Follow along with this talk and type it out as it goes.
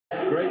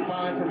Great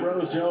find from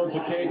Rose Jones,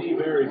 and KD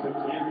buries him.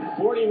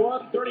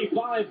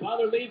 41-35,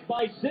 Butler leads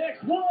by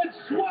 6. Woods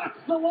swats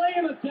the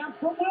lay-in attempt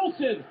from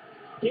Wilson.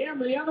 Cam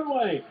the other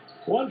way.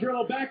 One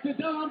dribble back to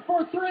Dunham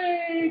for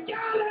 3.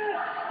 Got it!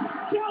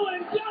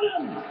 Kellen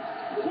Dunham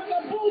with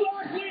the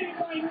Bulldogs leading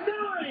by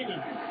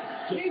 9.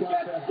 He's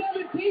got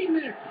 17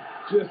 there.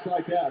 Just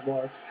like that,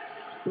 Mark.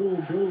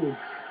 Boom, boom.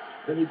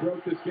 And he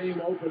broke this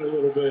game open a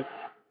little bit.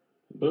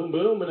 Boom,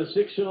 boom, and a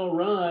 6-0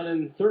 run,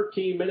 and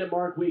 13-minute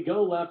mark we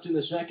go left in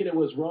the second. It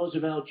was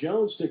Roosevelt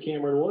Jones to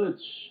Cameron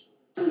Woods.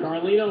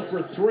 Carlino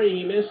for 3.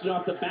 He missed it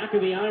off the back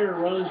of the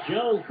iron. Rose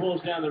Jones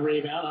pulls down the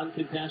rebound,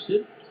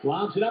 uncontested.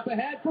 Lobs it up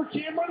ahead for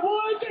Cameron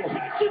Woods. And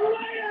catch and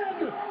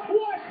lay-in!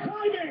 What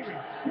timing!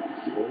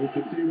 Well, you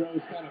can see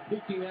Rose kind of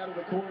peeking out of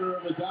the corner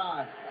of his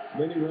eye.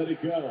 Then he let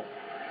it go.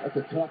 That's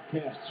a tough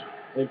catch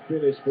and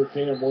finish for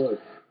Cam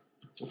Woods.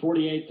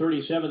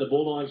 48-37, the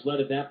Bulldogs led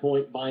at that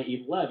point by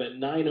 11.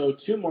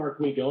 9:02 mark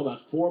we go, about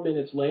 4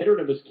 minutes later,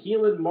 and it was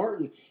Keelan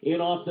Martin in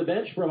off the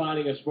bench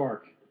providing a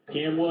spark.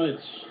 Cam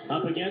Woods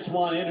up against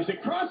Juan Anderson,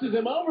 crosses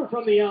him over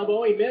from the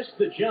elbow. He missed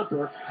the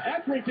jumper.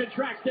 Etherington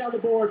tracks down the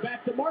board,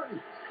 back to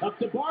Martin. Up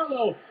to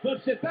Barlow,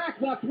 flips it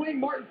back, left wing,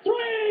 Martin, 3!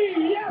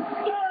 Yes,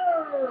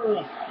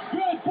 sir!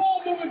 Good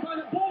ball movement by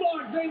the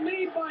Bulldogs. They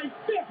lead by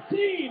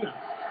 15.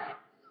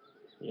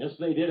 Yes,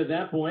 they did at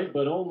that point,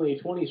 but only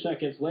 20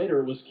 seconds later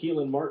it was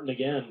Keelan Martin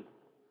again.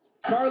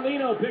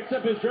 Carlino picks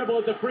up his dribble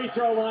at the free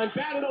throw line,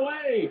 batted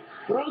away.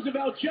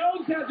 Roosevelt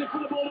Jones has it for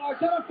the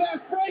Bulldogs on a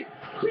fast break.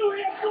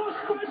 Two-hand flush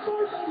by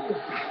Martin.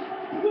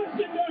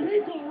 Listen to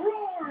Hinkle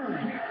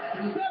roar.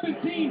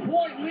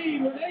 17-point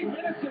lead with 8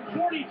 minutes and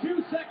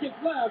 42 seconds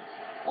left.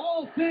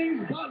 All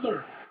things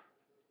Butler.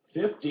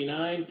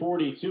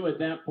 59-42 at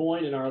that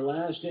point, and our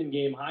last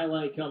in-game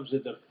highlight comes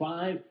at the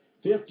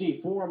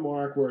 5:54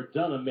 mark where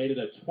Dunham made it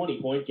a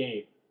 20-point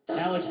game.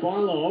 Alex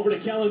Barlow over to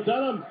Kellen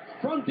Dunham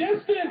from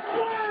distance.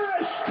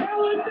 Flash!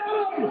 Kellen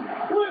Dunham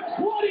with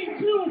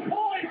 22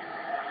 points.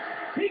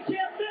 He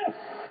can't miss.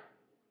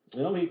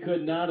 No, he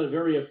could not. A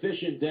very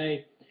efficient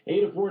day.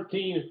 8 of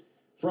 14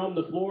 from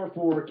the floor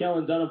for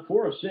Kellen Dunham.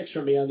 4 of 6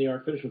 from beyond the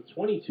arc. Finished with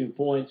 22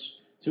 points.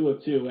 2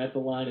 of 2 at the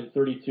line in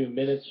 32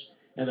 minutes.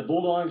 And the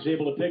Bulldogs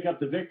able to pick up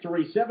the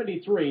victory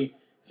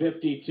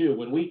 73-52.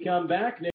 When we come back,